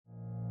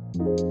Hey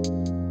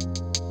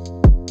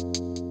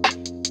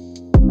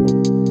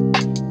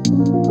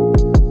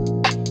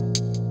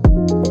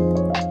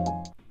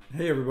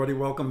everybody,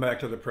 welcome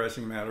back to the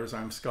Pressing Matters.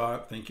 I'm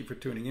Scott. Thank you for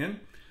tuning in.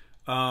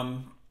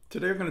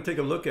 Today we're going to take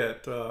a look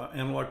at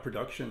Analogue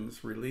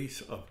Productions' release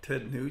of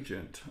Ted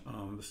Nugent,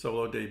 the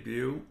solo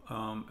debut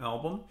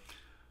album.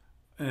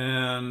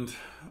 And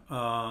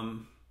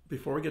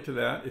before we get to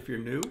that, if you're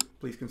new,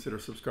 please consider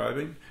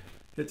subscribing.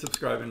 Hit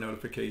subscribe and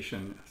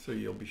notification so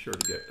you'll be sure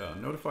to get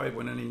notified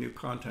when any new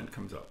content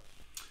comes up.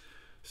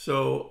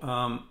 So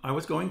I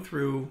was going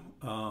through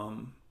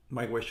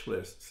my wish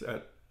lists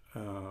at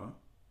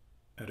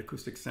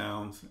Acoustic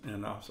Sounds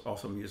and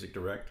also Music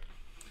Direct.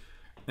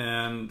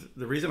 And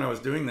the reason I was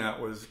doing that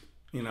was,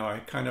 you know, I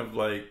kind of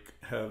like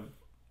have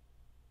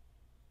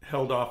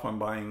held off on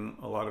buying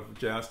a lot of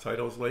jazz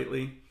titles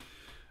lately.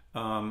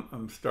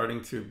 I'm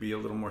starting to be a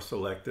little more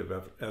selective,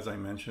 as I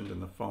mentioned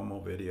in the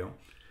FOMO video.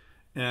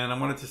 And I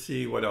wanted to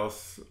see what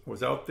else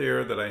was out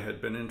there that I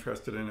had been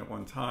interested in at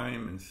one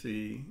time and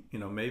see, you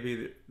know,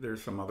 maybe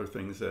there's some other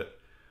things that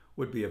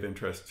would be of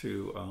interest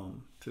to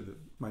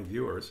my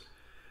viewers.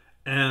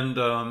 And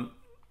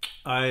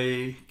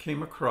I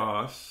came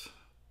across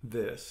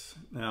this.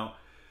 Now,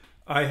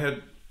 I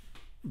had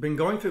been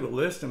going through the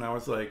list and I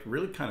was like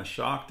really kind of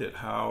shocked at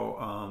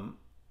how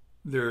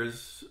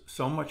there's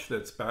so much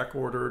that's back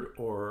ordered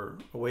or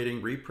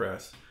awaiting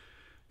repress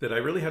that I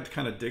really had to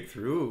kind of dig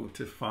through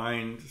to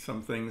find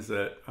some things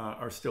that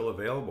are still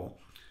available.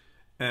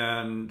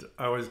 And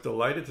I was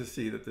delighted to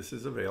see that this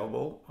is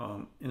available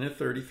in a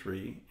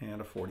 33 and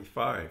a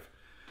 45.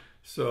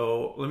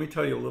 So let me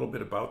tell you a little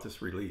bit about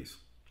this release.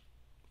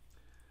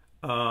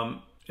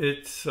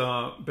 It's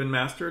been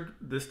mastered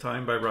this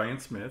time by Ryan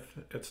Smith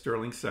at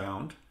Sterling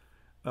Sound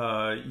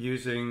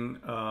using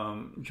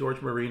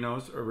George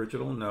Marino's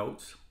original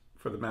notes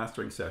for the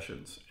mastering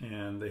sessions,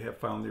 and they have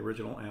found the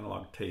original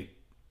analog tape.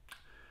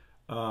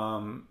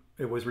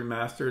 It was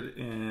remastered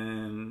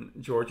in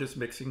George's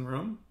mixing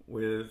room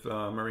with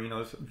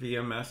Marino's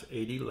VMS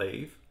 80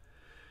 lathe.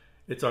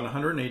 It's on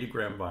 180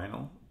 gram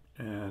vinyl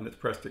and it's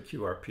pressed at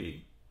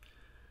QRP.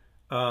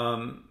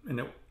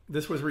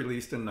 This was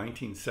released in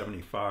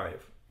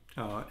 1975.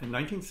 In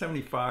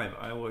 1975,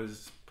 I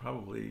was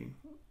probably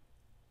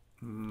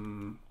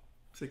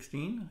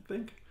 16, I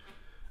think.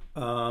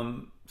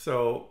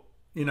 So,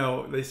 you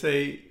know, they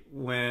say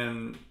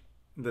when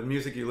the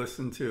music you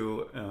listen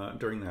to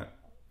during that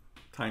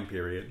time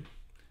period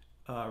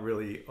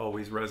really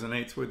always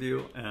resonates with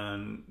you,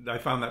 and I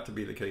found that to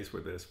be the case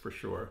with this for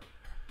sure.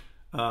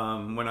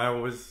 When I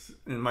was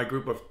in my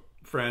group of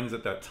friends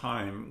at that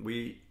time,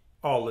 we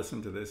all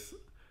listened to this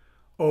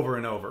over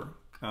and over.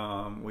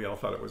 We all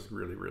thought it was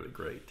really, really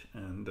great,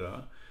 and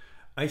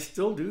I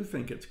still do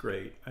think it's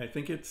great. I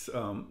think it's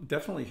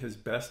definitely his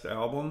best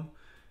album,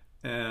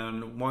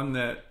 and one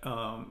that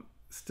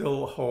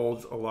still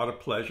holds a lot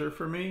of pleasure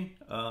for me.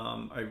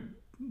 I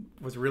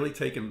was really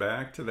taken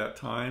back to that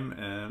time,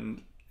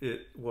 and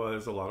it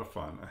was a lot of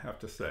fun, I have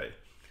to say.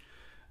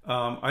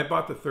 I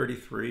bought the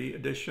 33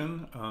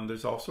 edition.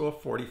 There's also a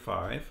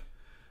 45.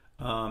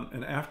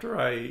 And after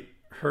I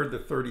heard the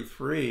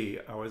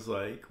 33, I was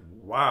like,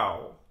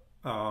 wow,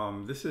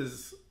 this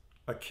is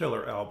a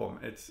killer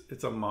album.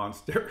 It's a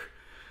monster.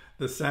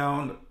 The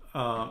sound,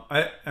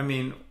 I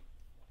mean,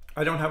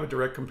 I don't have a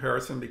direct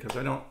comparison because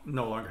I no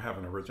longer have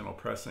an original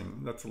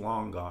pressing. That's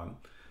long gone.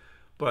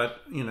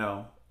 But, you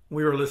know,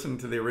 we were listening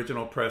to the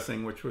original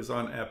pressing, which was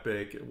on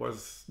Epic. It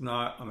was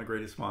not on the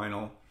greatest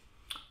vinyl.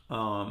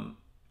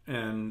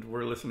 And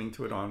we're listening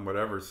to it on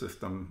whatever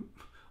system,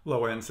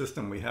 low-end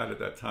system we had at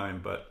that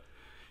time. But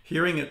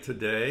hearing it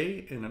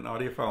today in an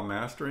audiophile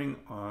mastering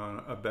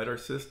on a better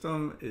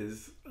system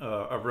is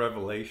a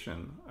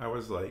revelation. I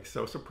was like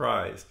so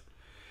surprised.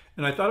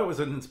 And I thought it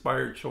was an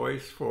inspired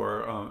choice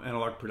for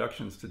Analogue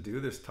Productions to do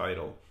this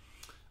title.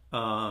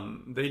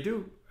 They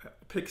do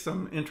pick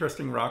some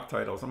interesting rock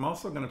titles. I'm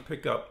also going to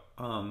pick up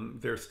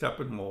their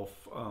Steppenwolf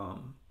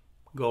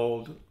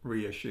Gold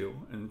reissue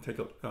and take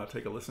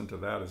a listen to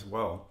that as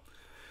well.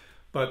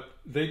 But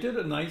they did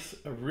a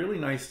really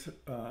nice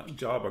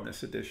job on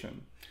this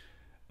edition.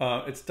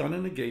 It's done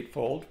in a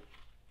gatefold,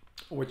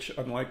 which,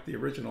 unlike the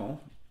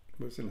original,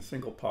 was in a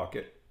single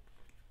pocket.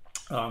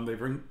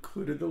 They've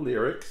included the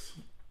lyrics.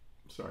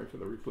 Sorry for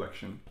the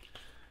reflection.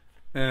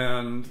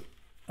 And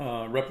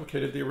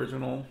replicated the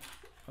original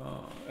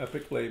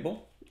Epic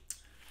label.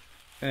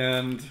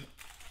 And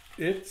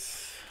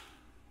it's,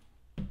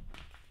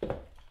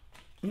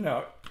 you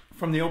know,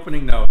 from the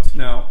opening notes.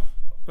 Now,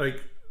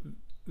 like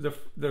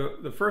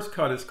the first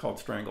cut is called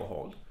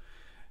Stranglehold,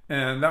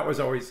 and that was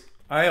always,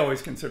 I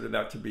always considered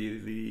that to be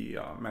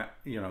the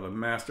you know, the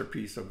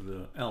masterpiece of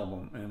the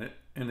album,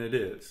 and it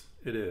is.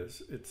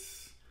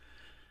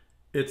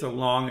 It's a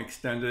long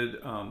extended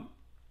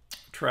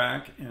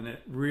track, and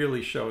it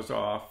really shows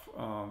off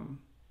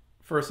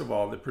first of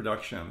all the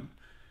production,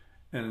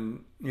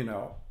 and you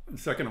know,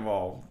 second of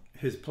all,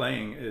 his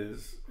playing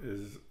is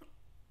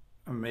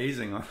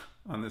amazing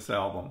on this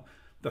album.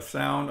 The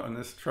sound on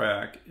this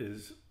track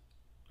is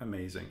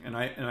amazing, and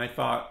I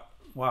thought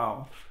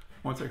wow.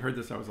 Once I heard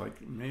this, I was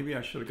like, maybe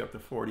I should have got the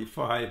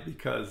 45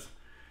 because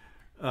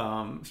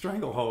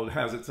Stranglehold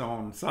has its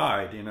own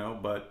side, you know.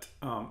 But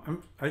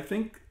I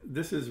think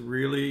this is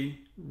really,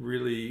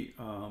 really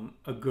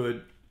a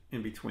good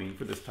in between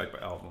for this type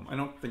of album. I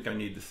don't think I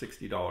need the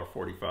 $60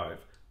 45,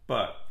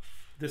 but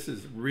this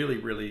is really,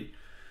 really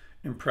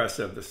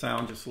impressive. The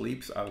sound just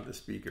leaps out of the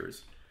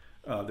speakers.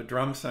 The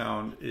drum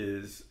sound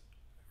is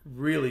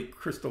really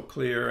crystal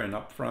clear and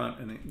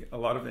upfront and a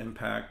lot of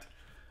impact.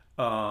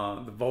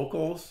 The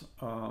vocals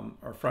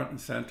are front and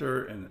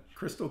center and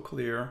crystal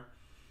clear.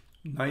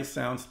 Nice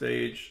sound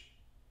stage.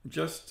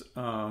 Just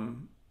a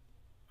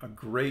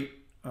great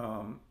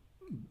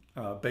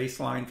bass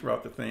line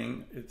throughout the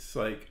thing. It's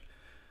like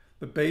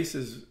the bass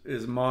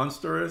is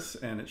monstrous,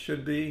 and it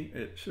should be.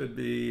 It should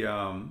be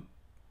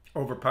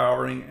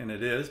overpowering, and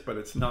it is, but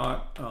it's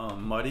not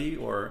muddy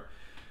or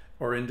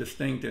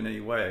indistinct in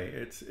any way.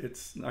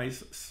 It's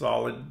nice,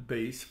 solid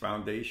bass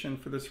foundation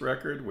for this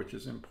record, which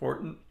is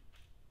important.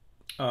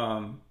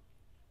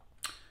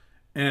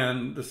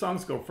 And the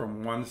songs go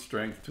from one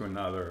strength to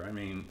another. I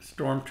mean,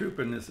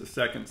 Stormtroopin' is the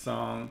second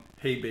song.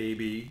 Hey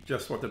Baby,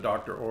 Just What the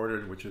Doctor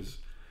Ordered, which is,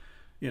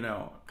 you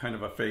know, kind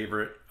of a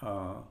favorite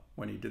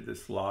when he did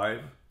this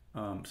live.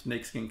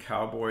 Snakeskin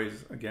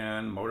Cowboys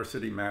again, Motor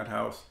City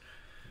Madhouse.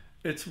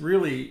 It's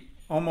really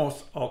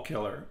almost all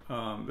killer.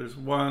 There's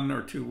 1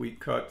 or 2 weak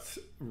cuts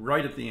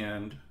right at the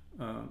end.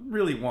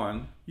 Really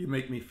one. You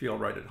Make Me Feel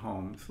Right at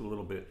Home. It's a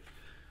little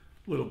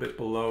bit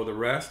below the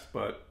rest,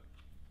 but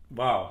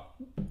wow,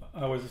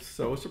 I was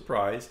so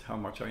surprised how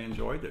much I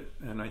enjoyed it,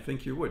 and I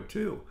think you would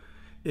too.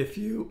 If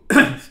you,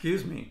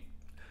 excuse me,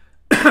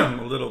 I'm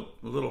a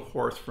little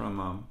hoarse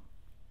from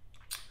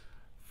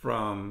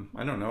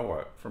I don't know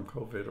what, from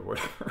COVID or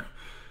whatever,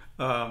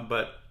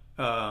 but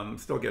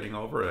still getting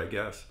over it, I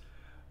guess.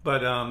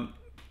 But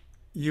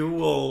you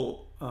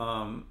will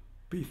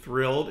be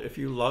thrilled if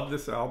you love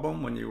this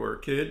album when you were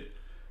a kid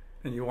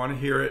and you want to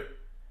hear it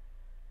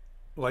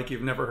like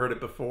you've never heard it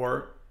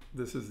before.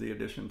 This is the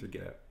edition to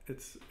get.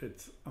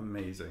 It's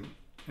amazing.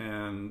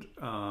 And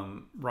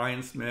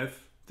Ryan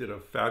Smith did a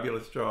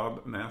fabulous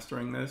job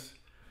mastering this.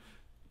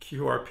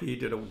 QRP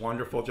did a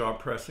wonderful job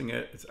pressing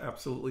it. It's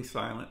absolutely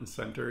silent and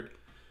centered.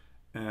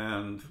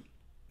 And,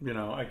 you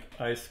know,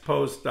 I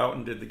suppose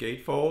Stoughton did the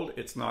gatefold.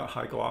 It's not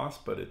high gloss,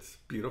 but it's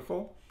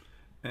beautiful.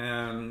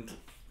 And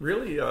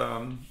really,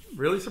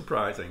 really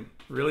surprising.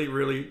 Really,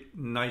 really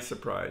nice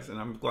surprise. And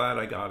I'm glad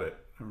I got it.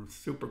 I'm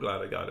super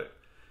glad I got it.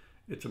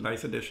 It's a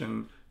nice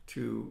addition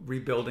to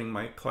rebuilding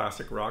my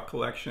classic rock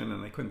collection,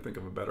 and I couldn't think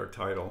of a better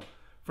title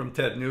from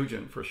Ted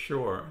Nugent for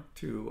sure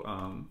to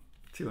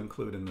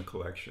include in the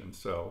collection.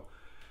 So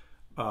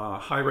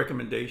high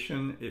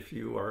recommendation if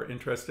you are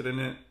interested in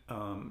it.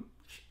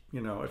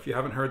 You know, if you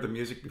haven't heard the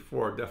music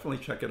before, definitely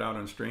check it out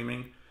on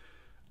streaming,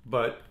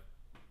 but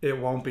it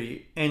won't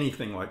be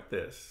anything like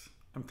this.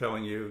 I'm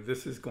telling you,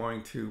 this is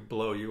going to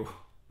blow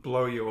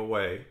you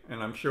away.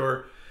 And I'm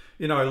sure,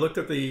 you know, I looked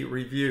at the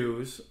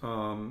reviews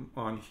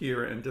on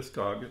here and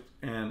Discog,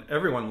 and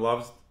everyone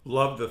loved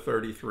the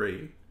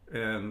 33,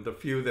 and the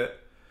few that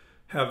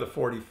have the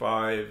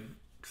 45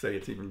 say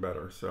it's even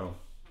better. So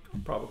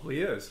it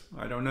probably is.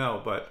 I don't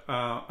know, but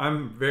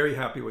I'm very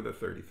happy with the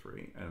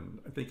 33, and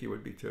I think you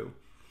would be too.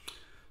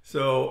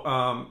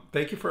 So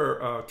thank you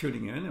for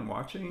tuning in and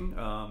watching.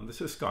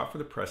 This is Scott for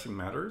the Pressing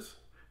Matters.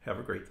 Have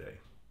a great day.